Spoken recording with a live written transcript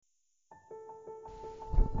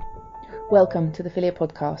Welcome to the Philia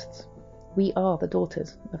Podcasts. We are the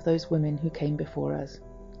daughters of those women who came before us.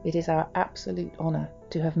 It is our absolute honour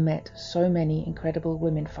to have met so many incredible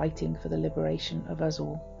women fighting for the liberation of us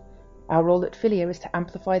all. Our role at Philia is to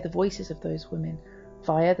amplify the voices of those women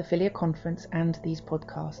via the Philia Conference and these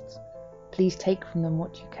podcasts. Please take from them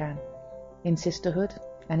what you can. In sisterhood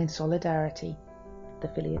and in solidarity, the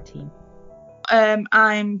Philia team.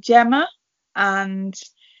 I'm Gemma and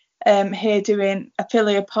here doing a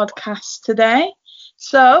Philia podcast today.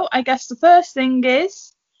 So I guess the first thing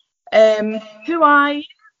is who are you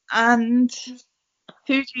and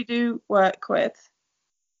who do you do work with?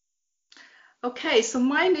 Okay, so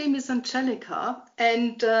my name is Angelica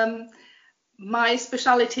and my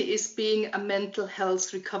specialty is being a mental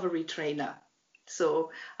health recovery trainer.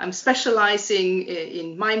 So I'm specializing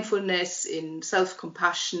in mindfulness, in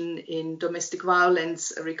self-compassion, in domestic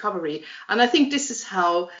violence recovery. And I think this is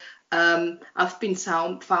how I've been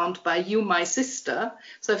found by you, my sister.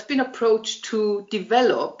 So I've been approached to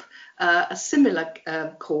develop a similar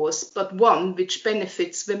course, but one which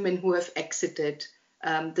benefits women who have exited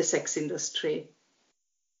the sex industry.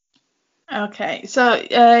 Okay, so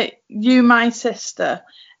you, my sister,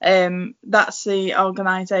 that's the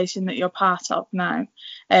organisation that you're part of now,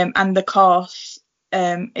 and the course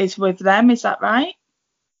is with them, is that right?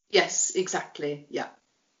 Yes, exactly, yeah.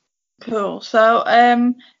 Cool.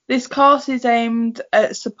 So this course is aimed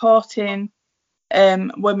at supporting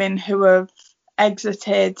women who have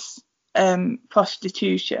exited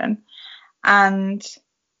prostitution and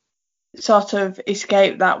sort of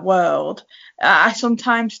escape that world. I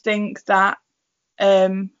sometimes think that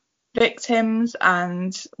victims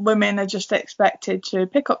and women are just expected to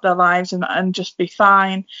pick up their lives and just be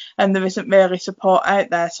fine, and there isn't really support out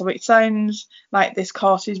there. So it sounds like this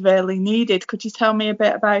course is really needed. Could you tell me a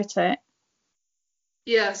bit about it?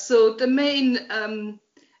 Yeah, so the main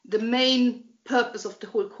purpose of the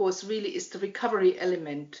whole course really is the recovery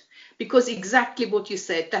element, because exactly what you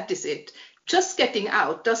said, that is it. Just getting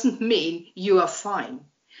out doesn't mean you are fine.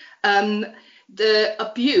 The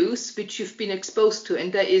abuse which you've been exposed to,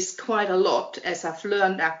 and there is quite a lot, as I've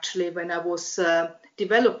learned actually when I was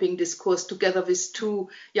developing this course together with two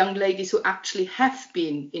young ladies who actually have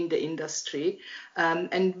been in the industry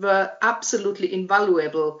and were absolutely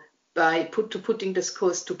invaluable by putting this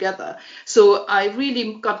course together. So I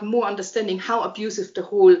really got more understanding how abusive the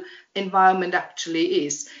whole environment actually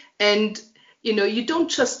is. And you don't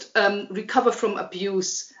just recover from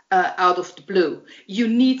abuse out of the blue. You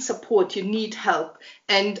need support, you need help.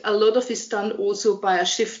 And a lot of it is done also by a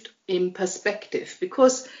shift in perspective,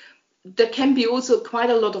 because there can be also quite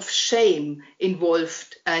a lot of shame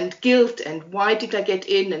involved and guilt, and why did I get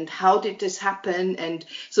in and how did this happen? And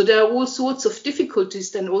so there are all sorts of difficulties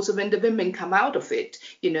then also when the women come out of it.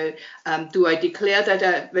 Do I declare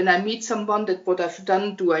that when I meet someone that what I've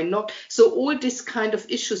done, do I not? So all these kind of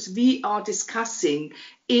issues we are discussing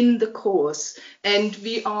in the course, and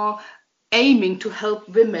we are aiming to help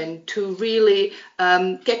women to really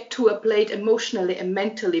get to a place emotionally and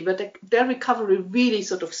mentally where their recovery really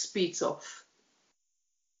sort of speeds off.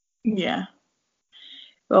 Yeah.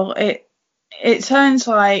 Well, it sounds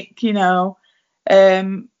like, those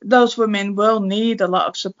women will need a lot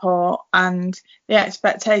of support, and the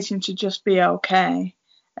expectation to just be okay.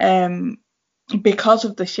 Because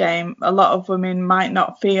of the shame, a lot of women might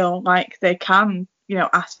not feel like they can,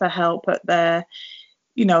 ask for help at their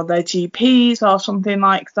GPs or something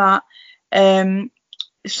like that.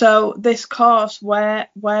 So this course, where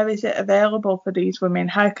is it available for these women?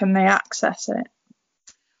 How can they access it?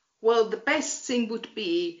 Well, the best thing would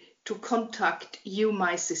be to contact you,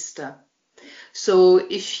 my sister. So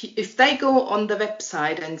if they go on the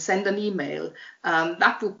website and send an email,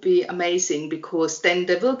 that would be amazing, because then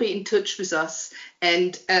they will be in touch with us.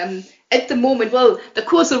 And at the moment, well, the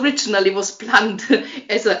course originally was planned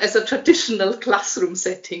as a traditional classroom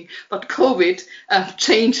setting, but COVID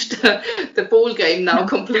changed the ball game now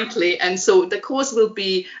completely. And so the course will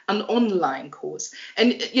be an online course.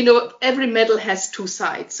 And, every medal has two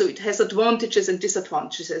sides. So it has advantages and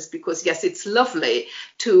disadvantages, because, yes, it's lovely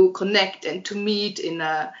to connect and to meet in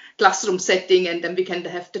a classroom setting, and then we can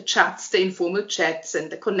have the chats, the informal chats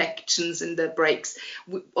and the connections and the breaks.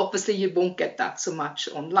 Obviously, you won't get that so much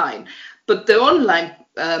online. But the online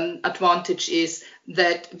advantage is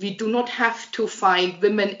that we do not have to find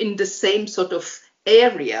women in the same sort of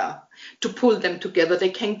area to pull them together. They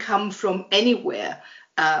can come from anywhere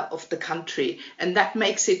of the country, and that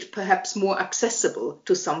makes it perhaps more accessible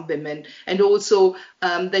to some women. And also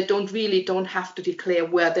they don't have to declare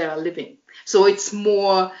where they are living. So it's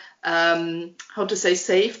more, how to say,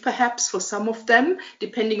 safe perhaps for some of them,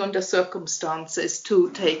 depending on the circumstances, to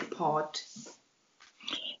take part.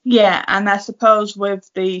 Yeah, and I suppose with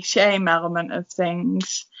the shame element of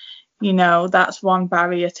things, you know, that's one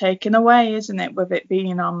barrier taken away, isn't it, with it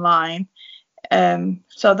being online?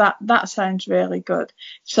 So that sounds really good.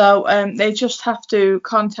 So they just have to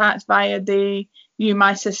contact via the You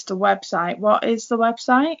My Sister website. What is the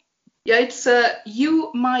website? Yeah, it's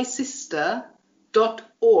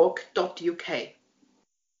youmysister.org.uk.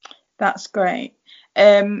 That's great.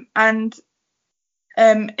 And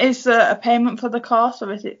is there a payment for the course,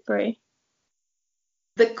 or is it free?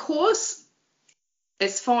 The course,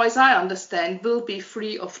 as far as I understand, will be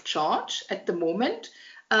free of charge at the moment.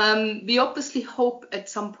 We obviously hope at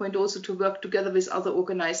some point also to work together with other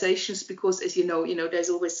organizations, because, as you know, there's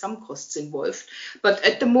always some costs involved. But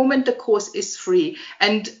at the moment, the course is free,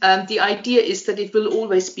 and the idea is that it will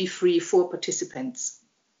always be free for participants.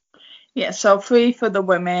 Yeah, so free for the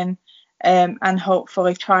women, and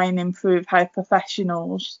hopefully try and improve how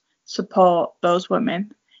professionals support those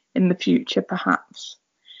women in the future, perhaps.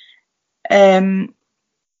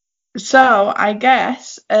 So I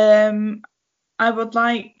guess I would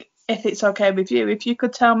like, if it's okay with you, if you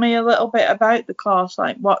could tell me a little bit about the course,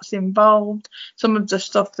 like what's involved, some of the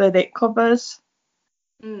stuff that it covers.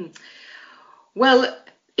 Well,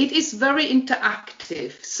 it is very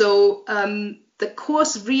interactive. So the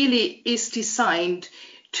course really is designed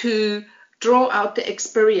to draw out the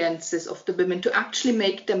experiences of the women, to actually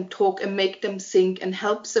make them talk and make them think, and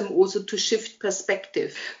helps them also to shift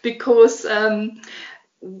perspective. Because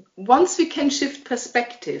once we can shift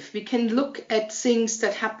perspective, we can look at things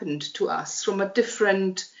that happened to us from a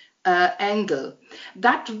different angle.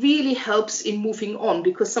 That really helps in moving on,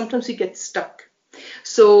 because sometimes we get stuck.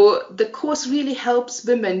 So the course really helps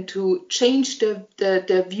women to change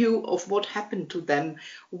the view of what happened to them,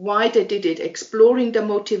 why they did it, exploring the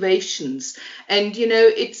motivations. And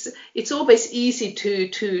it's always easy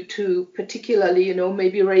to particularly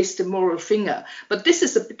maybe raise the moral finger, but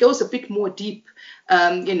this goes a bit more deep.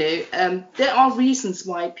 There are reasons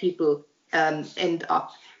why people end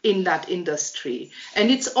up in that industry, and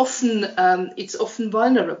it's often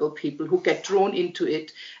vulnerable people who get drawn into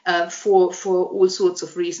it for all sorts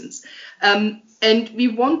of reasons, and we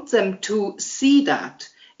want them to see that,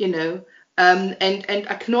 and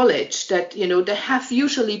acknowledge that they have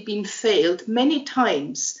usually been failed many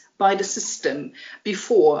times by the system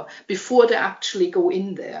before they actually go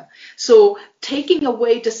in there. So taking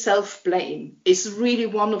away the self-blame is really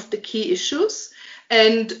one of the key issues,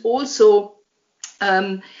 and also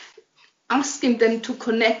asking them to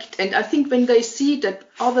connect. And I think when they see that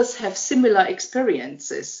others have similar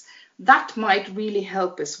experiences, that might really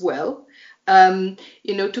help as well, to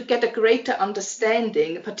get a greater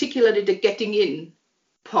understanding, particularly the getting in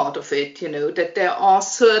part of it, that there are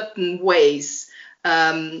certain ways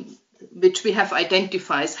which we have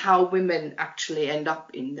identified how women actually end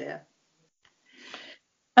up in there.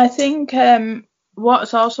 I think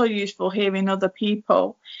what's also useful hearing other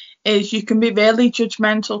people is you can be really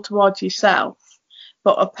judgmental towards yourself,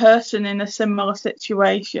 but a person in a similar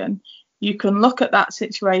situation, you can look at that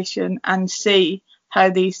situation and see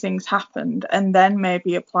how these things happened, and then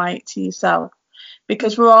maybe apply it to yourself,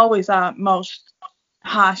 because we're always our most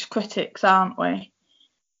harsh critics, aren't we?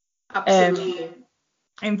 Absolutely.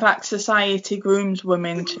 In fact, society grooms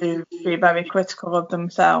women to be very critical of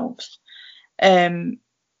themselves in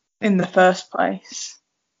the first place.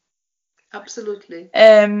 Absolutely.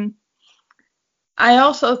 I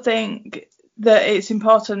also think that it's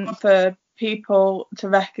important for people to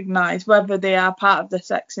recognise, whether they are part of the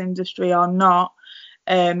sex industry or not,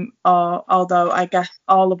 or although I guess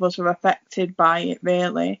all of us are affected by it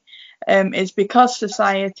really, is because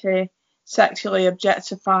society sexually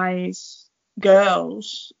objectifies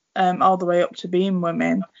girls all the way up to being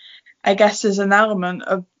women. I guess there's an element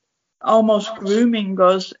of almost grooming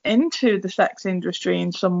us into the sex industry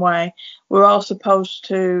in some way. We're all supposed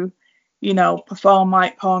to, perform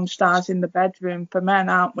like porn stars in the bedroom for men,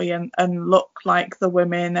 aren't we? And look like the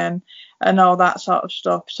women and all that sort of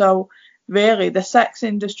stuff. So really, the sex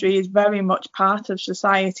industry is very much part of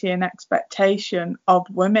society and expectation of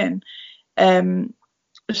women.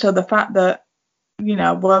 So the fact that,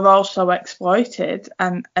 we're also exploited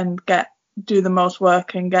and do the most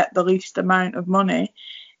work and get the least amount of money,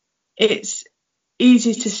 it's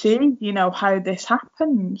easy to see, how this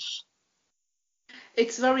happens.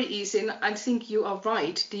 It's very easy, and I think you are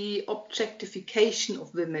right. The objectification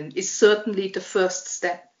of women is certainly the first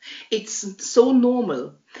step. It's so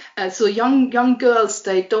normal. So young girls,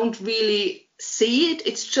 they don't really see it.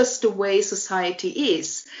 It's just the way society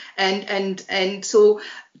is, and so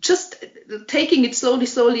just taking it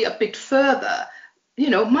slowly a bit further,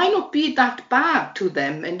 might not be that bad to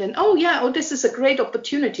them. And then, this is a great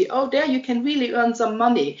opportunity. Oh, there you can really earn some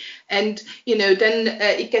money. And, then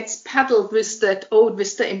it gets paddled with the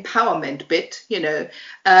empowerment bit,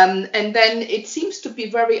 and then it seems to be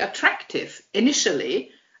very attractive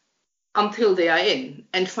initially until they are in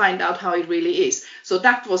and find out how it really is. So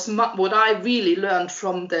that was what I really learned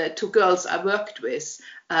from the 2 girls I worked with.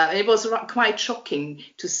 It was quite shocking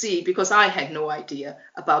to see, because I had no idea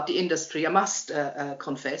about the industry, I must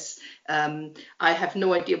confess. I have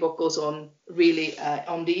no idea what goes on really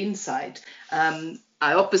on the inside. I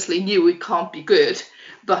obviously knew it can't be good,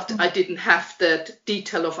 but I didn't have the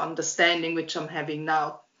detail of understanding which I'm having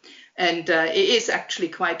now. And it is actually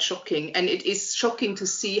quite shocking. And it is shocking to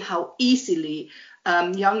see how easily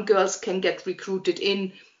young girls can get recruited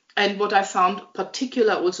in. And what I found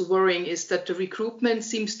particular also worrying is that the recruitment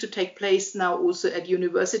seems to take place now also at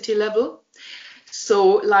university level.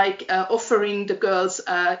 So like offering the girls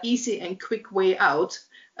an easy and quick way out,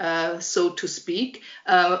 so to speak,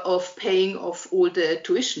 of paying off all the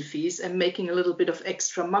tuition fees and making a little bit of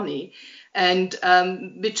extra money, and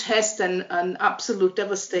which has then an absolute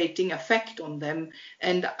devastating effect on them.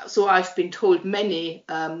 And so I've been told many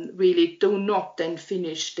really do not then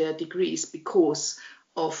finish their degrees because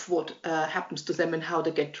of what happens to them and how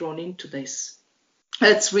they get drawn into this.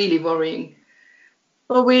 That's really worrying.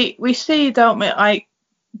 Well, we see, don't we, like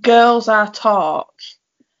girls are taught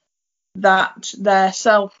that their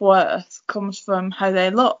self-worth comes from how they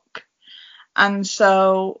look. And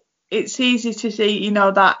so it's easy to see,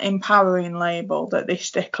 that empowering label that they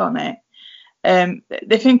stick on it.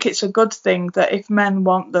 They think it's a good thing that if men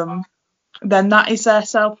want them, then that is their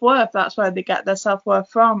self-worth. That's where they get their self-worth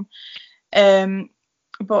from.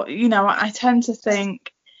 But, I tend to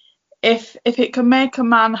think if it can make a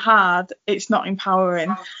man hard, it's not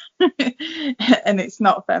empowering. And it's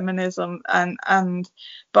not feminism.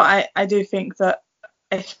 But I do think that,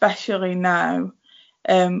 especially now,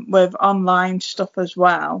 with online stuff as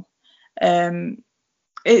well,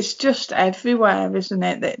 it's just everywhere, isn't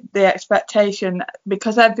it? The expectation,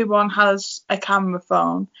 because everyone has a camera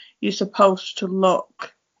phone, you're supposed to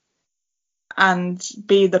look and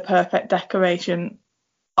be the perfect decoration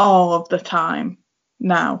all of the time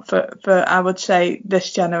now, for I would say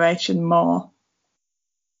this generation more.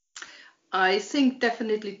 I think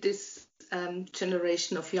definitely this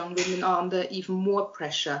generation of young women are under even more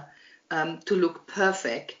pressure to look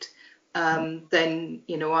perfect than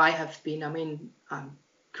I have been. I mean, I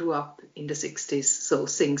grew up in the 60s, so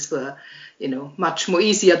things were much more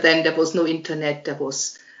easier then. There was no internet, there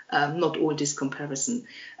was not all this comparison.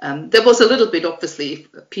 There was a little bit, obviously,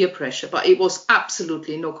 peer pressure, but it was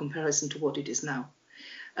absolutely no comparison to what it is now.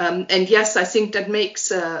 And yes, I think that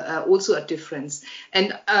makes also a difference.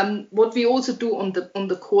 And what we also do on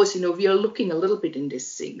the course, we are looking a little bit in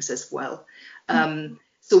these things as well.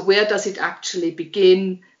 So where does it actually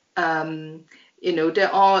begin?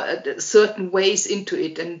 There are certain ways into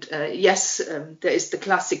it, and yes, there is the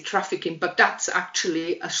classic trafficking, but that's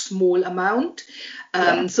actually a small amount.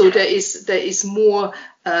 So there is more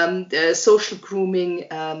the social grooming,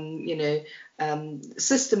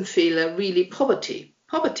 system failure, really poverty.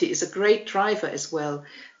 Poverty is a great driver as well,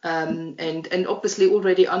 and obviously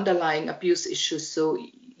already underlying abuse issues. So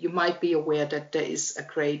you might be aware that there is a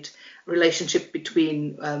great relationship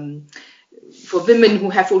between for women who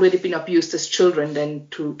have already been abused as children, then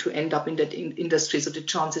to end up in that industry. So the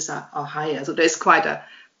chances are higher. So there's quite a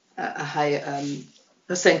high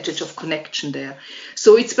percentage of connection there.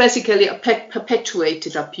 So it's basically a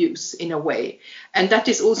perpetuated abuse in a way, and that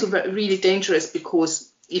is also really dangerous, because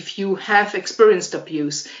if you have experienced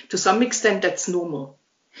abuse, to some extent that's normal,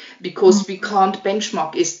 because we can't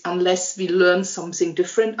benchmark it unless we learn something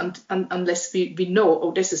different, and unless we know,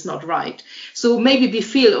 oh, this is not right. So maybe we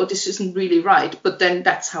feel, oh, this isn't really right, but then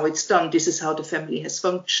that's how it's done. This is how the family has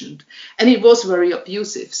functioned. And it was very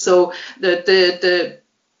abusive. So the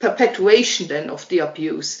perpetuation then of the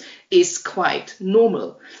abuse is quite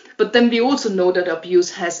normal. But then we also know that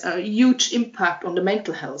abuse has a huge impact on the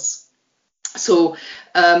mental health. So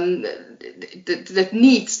that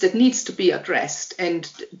needs to be addressed,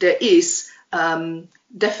 and there is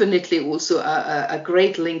definitely also a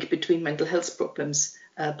great link between mental health problems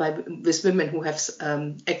with women who have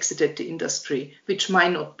exited the industry, which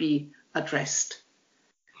might not be addressed.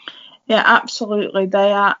 Yeah, absolutely.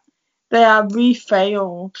 They are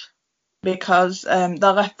refailed because they're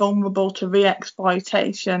left vulnerable to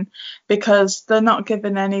re-exploitation, because they're not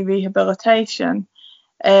given any rehabilitation.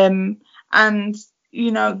 And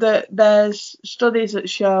that there's studies that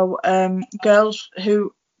show girls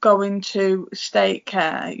who go into state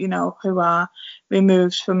care, who are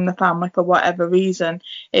removed from the family for whatever reason,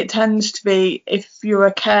 it tends to be, if you're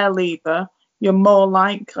a care leaver, you're more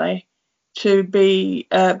likely to be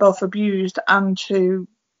both abused and to,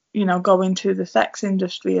 go into the sex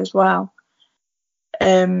industry as well.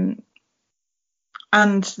 And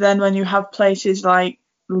then when you have places like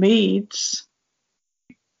Leeds,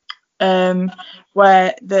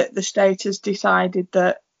 where the state has decided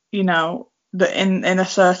that, that in a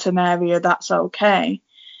certain area that's okay,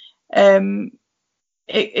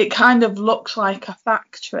 it kind of looks like a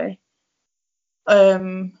factory,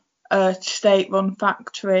 a state-run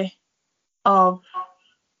factory of,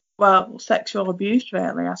 well, sexual abuse,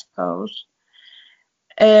 really, I suppose.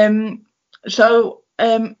 So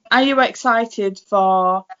are you excited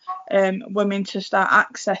for women to start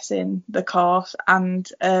accessing the course and,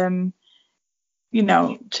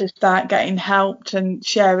 to start getting helped and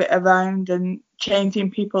share it around and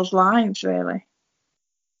changing people's lives, really?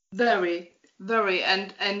 Very, very.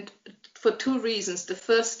 And for two reasons. The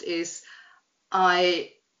first is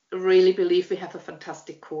I really believe we have a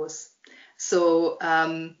fantastic course. So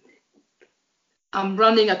I'm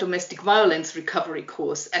running a domestic violence recovery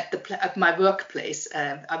course at my workplace.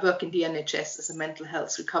 I work in the NHS as a mental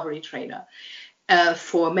health recovery trainer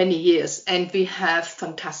for many years, and we have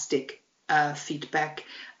fantastic feedback,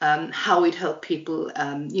 how it helped people.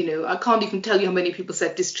 I can't even tell you how many people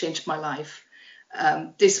said this changed my life.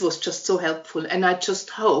 This was just so helpful, and I just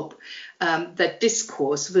hope that this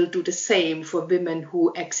course will do the same for women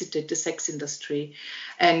who exited the sex industry.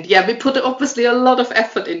 And yeah, we put obviously a lot of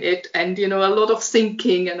effort in it, and a lot of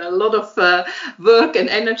thinking and a lot of work and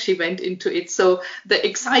energy went into it. So the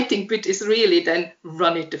exciting bit is really then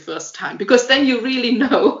run it the first time, because then you really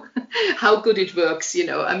know how good it works.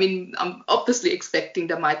 I'm obviously expecting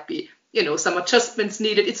there might be some adjustments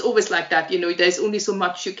needed. It's always like that. There's only so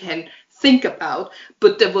much you can think about,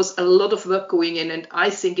 but there was a lot of work going in, and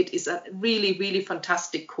I think it is a really, really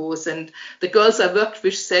fantastic course. And the girls I worked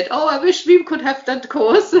with said, "Oh, I wish we could have that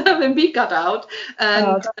course when we got out."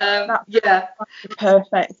 And that's the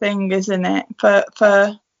perfect thing, isn't it,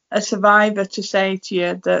 for a survivor to say to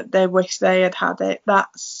you that they wish they had it?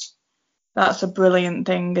 That's a brilliant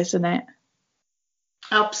thing, isn't it?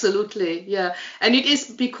 Absolutely, yeah. And it is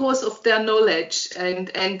because of their knowledge and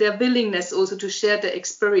their willingness also to share their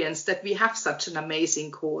experience that we have such an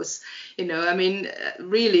amazing course.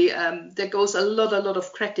 Really, there goes a lot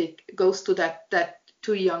of credit goes to that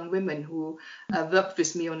two young women who worked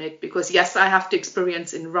with me on it, because yes, I have the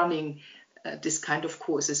experience in running this kind of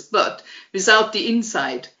courses, but without the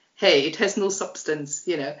insight, hey, it has no substance.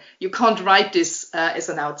 You can't write this as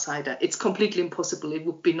an outsider. It's completely impossible. It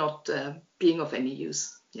would be not being of any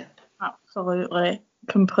use. Yeah, absolutely,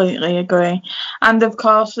 completely agree. And of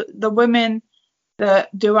course, the women that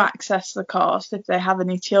do access the course, if they have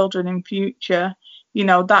any children in future,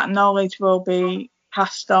 that knowledge will be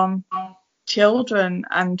passed on children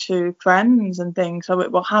and to friends and things, so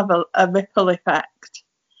it will have a ripple effect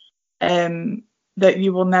that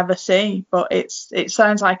you will never see. But it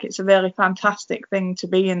sounds like it's a really fantastic thing to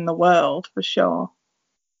be in the world, for sure.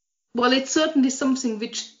 Well, it's certainly something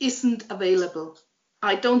which isn't available.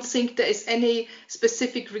 I don't think there is any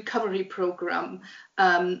specific recovery program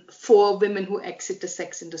for women who exit the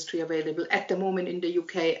sex industry available at the moment in the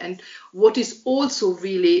UK. And what is also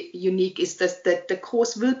really unique is that the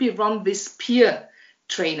course will be run with peer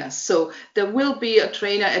trainers. So there will be a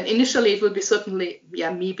trainer, and initially it will be certainly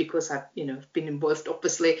me, because I've been involved,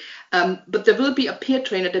 obviously. But there will be a peer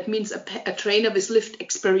trainer. That means a trainer with lived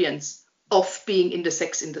experience of being in the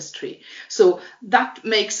sex industry. So that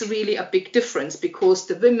makes really a big difference, because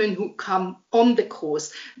the women who come on the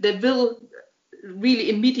course, they will really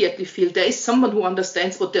immediately feel there is someone who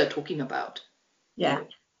understands what they're talking about. Yeah.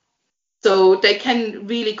 So they can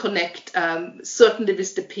really connect, certainly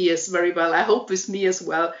with the peers very well. I hope with me as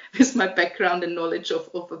well, with my background and knowledge of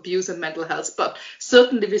abuse and mental health, but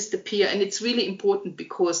certainly with the peer. And it's really important,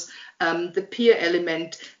 because the peer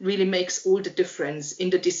element really makes all the difference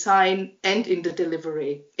in the design and in the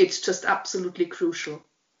delivery. It's just absolutely crucial.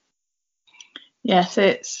 Yes,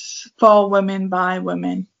 it's for women by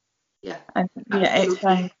women. Yeah. And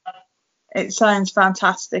yeah, it sounds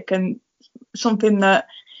fantastic, and something that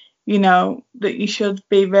that you should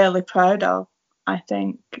be really proud of. I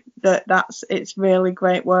think it's really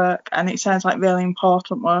great work, and it sounds like really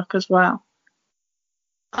important work as well.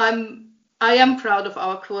 I'm I am proud of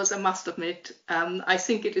our course, I must admit. I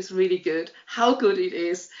think it is really good. How good it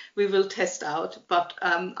is, we will test out. But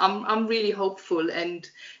I'm really hopeful, and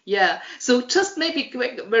yeah. So just maybe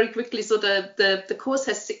very quickly. So the course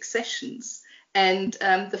has 6 sessions, and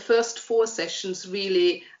the first 4 sessions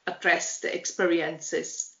really address the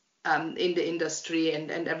experiences in the industry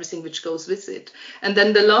and everything which goes with it. And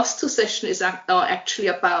then the last 2 sessions are actually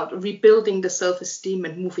about rebuilding the self-esteem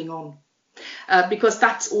and moving on. Because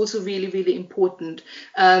that's also really, really important.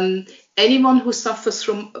 Anyone who suffers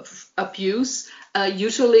from abuse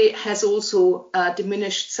usually has also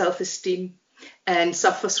diminished self-esteem and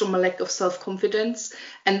suffers from a lack of self-confidence,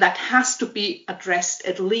 and that has to be addressed.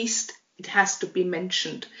 At least it has to be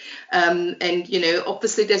mentioned. And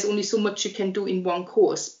obviously there's only so much you can do in one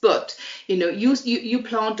course, but you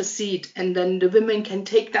plant a seed, and then the women can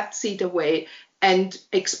take that seed away and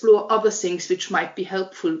explore other things which might be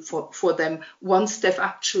helpful for them once they've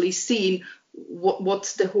actually seen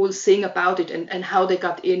what's the whole thing about it, and how they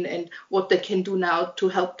got in, and what they can do now to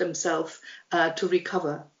help themselves to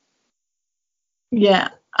recover. Yeah,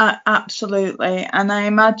 absolutely. And I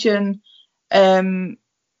imagine, quite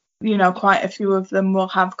a few of them will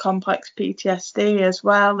have complex PTSD as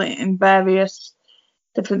well, in various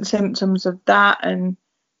different symptoms of that, and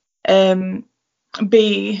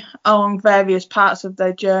be along various parts of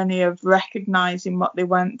their journey of recognizing what they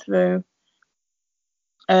went through.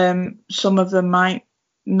 Some of them might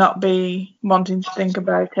not be wanting to think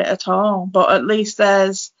about it at all, but at least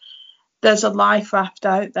there's a life raft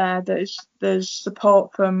out there. There's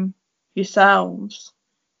support from yourselves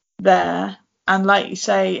there, and like you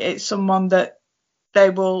say, it's someone that they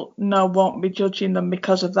will know won't be judging them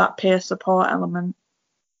because of that peer support element.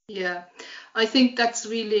 Yeah, I think that's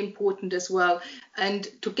really important as well, and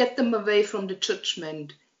to get them away from the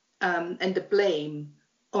judgment and the blame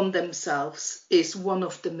on themselves is one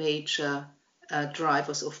of the major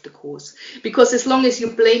drivers of the course. Because as long as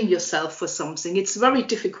you blame yourself for something, it's very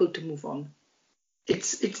difficult to move on.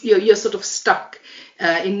 You're sort of stuck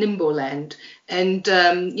in limbo land, and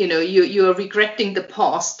you're regretting the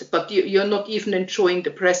past, but you're not even enjoying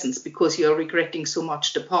the present because you're regretting so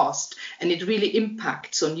much the past, and it really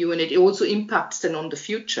impacts on you, and it also impacts then on the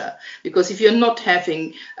future, because if you're not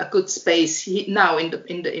having a good space now in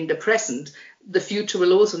the present, the future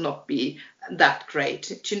will also not be that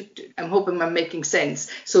great. I'm hoping I'm making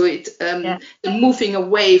sense. So it's the moving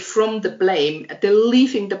away from the blame, the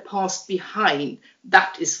leaving the past behind.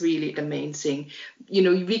 That is really the main thing.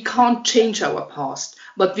 We can't change our past,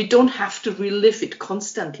 but we don't have to relive it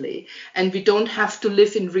constantly, and we don't have to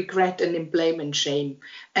live in regret and in blame and shame.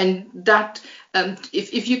 And that,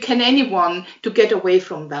 if you can anyone to get away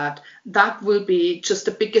from that, that will be just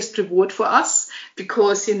the biggest reward for us,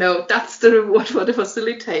 because that's the reward for the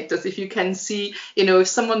facilitators. If you can see, if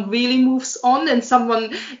someone really moves on, and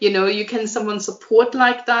someone someone support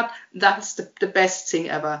like that, that's the best thing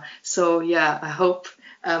ever. So yeah, I hope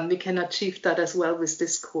we can achieve that as well with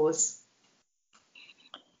this course.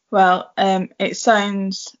 Well, it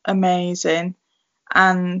sounds amazing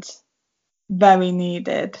and very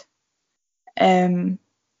needed. So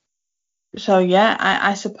yeah,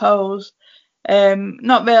 I suppose,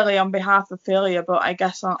 not really on behalf of Philia, but I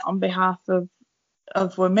guess on behalf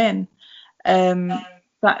of women,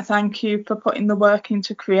 thank you for putting the work in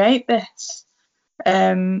to create this,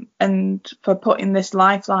 and for putting this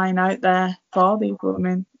lifeline out there for these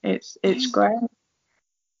women. It's great.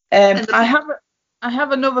 I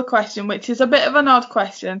have another question, which is a bit of an odd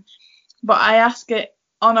question, but I ask it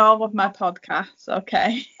on all of my podcasts,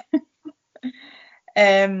 okay?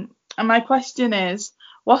 And my question is,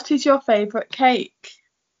 what is your favourite cake?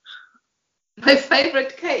 My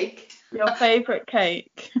favourite cake? Your favourite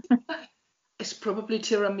cake? It's probably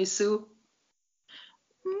tiramisu.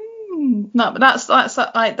 No, but that's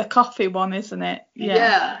like the coffee one, isn't it?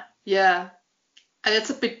 Yeah. And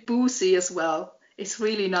it's a bit boozy as well. It's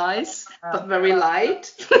really nice, but very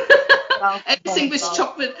light. Anything with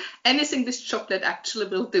chocolate actually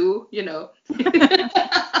will do,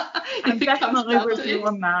 I'm definitely with you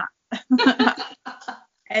on that.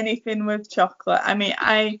 Anything with chocolate. I mean,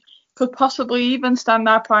 I could possibly even stand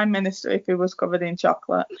our Prime Minister if he was covered in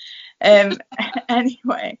chocolate.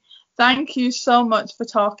 Anyway, thank you so much for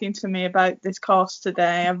talking to me about this course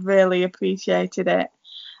today. I've really appreciated it.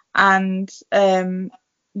 And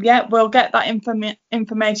we'll get that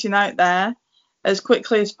information out there as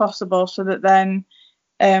quickly as possible, so that then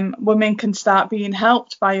women can start being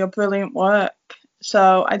helped by your brilliant work.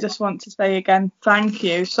 So I just want to say again, thank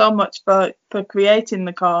you so much for creating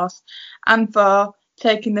the course, and for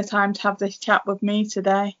taking the time to have this chat with me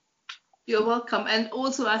today. You're welcome. And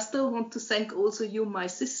also, I still want to thank also you, my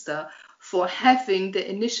sister, for having the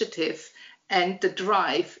initiative and the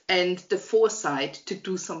drive and the foresight to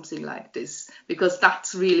do something like this, because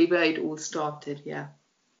that's really where it all started.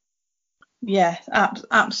 Yes,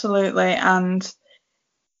 absolutely. And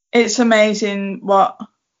it's amazing what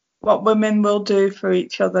women will do for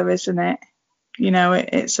each other, isn't it? You know,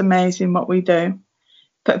 it's amazing what we do,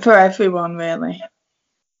 but for everyone, really.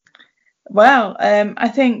 Well, I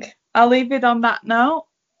think I'll leave it on that note.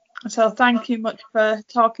 So thank you much for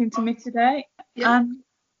talking to me today. And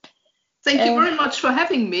thank you very much for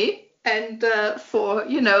having me, and for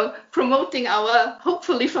promoting our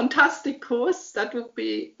hopefully fantastic course. That would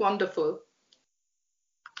be wonderful.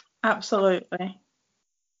 Absolutely.